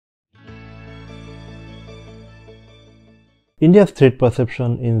India's threat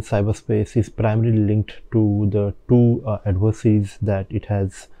perception in cyberspace is primarily linked to the two adversaries that it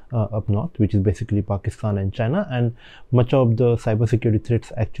has up north, which is basically Pakistan and China, and much of the cybersecurity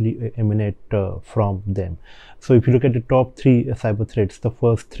threats actually emanate from them. So if you look at the top three cyber threats, the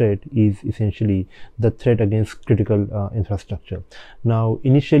first threat is essentially the threat against critical infrastructure. Now,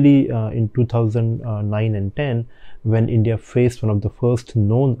 initially in 2009 and 10, when India faced one of the first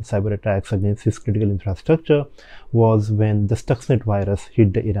known cyber attacks against its critical infrastructure was when the Stuxnet virus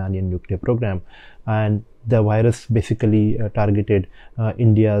hit the Iranian nuclear program. And the virus basically targeted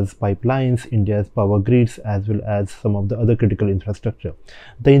India's pipelines, India's power grids, as well as some of the other critical infrastructure.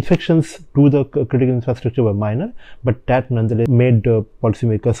 The infections to the critical infrastructure were minor, but that nonetheless made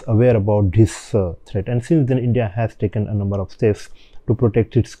policymakers aware about this threat. And since then, India has taken a number of steps to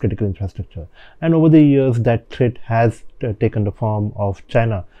protect its critical infrastructure. And over the years, that threat has taken the form of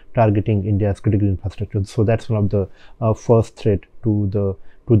China targeting India's critical infrastructure. So that's one of the first threat to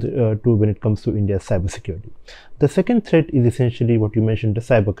when it comes to India's cybersecurity. The second threat is essentially what you mentioned, the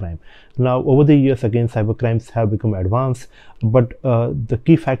cybercrime. Now, over the years, again, cybercrimes have become advanced, but the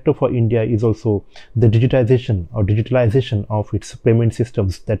key factor for India is also the digitalization of its payment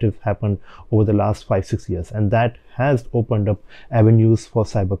systems that has happened over the last 5-6 years, and that has opened up avenues for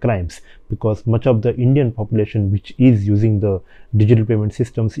cybercrimes, because much of the Indian population which is using the digital payment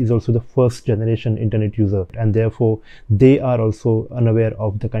systems is also the first generation internet user, and therefore they are also unaware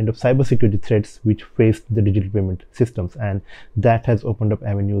of the kind of cybersecurity threats which face the digital payment systems, and that has opened up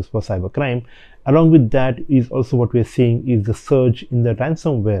avenues for cybercrime. Along with that is also what we are seeing is the surge in the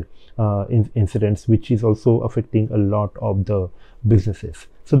ransomware incidents, which is also affecting a lot of the businesses.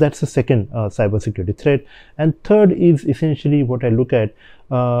 So that's the second cybersecurity threat. And third is essentially what I look at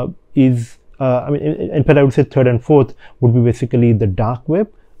in fact, I would say third and fourth would be basically the dark web.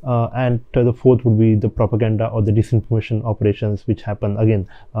 And the fourth would be the propaganda or the disinformation operations which happen again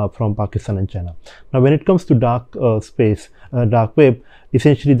from Pakistan and China. Now, when it comes to dark web,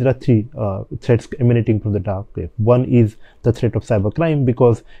 essentially there are three threats emanating from the dark web. One is the threat of cybercrime,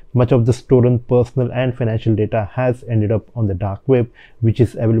 because much of the stolen personal and financial data has ended up on the dark web, which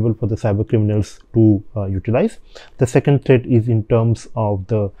is available for the cyber criminals to utilize. The second threat is in terms of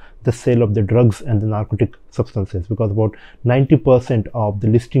the sale of the drugs and the narcotic substances, because about 90% of the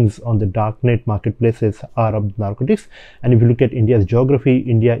listings on the darknet marketplaces are of narcotics. And if you look at India's geography,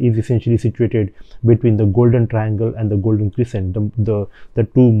 India is essentially situated between the Golden Triangle and the Golden Crescent, the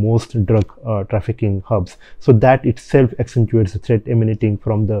two most drug trafficking hubs. So that itself accentuates the threat emanating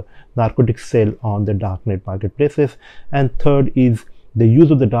from the narcotics sale on the darknet marketplaces. And third is the use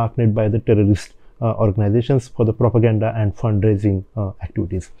of the darknet by the terrorist organizations for the propaganda and fundraising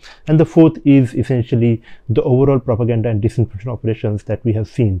activities. And the fourth is essentially the overall propaganda and disinformation operations that we have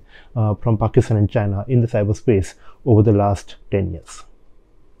seen from Pakistan and China in the cyberspace over the last 10 years.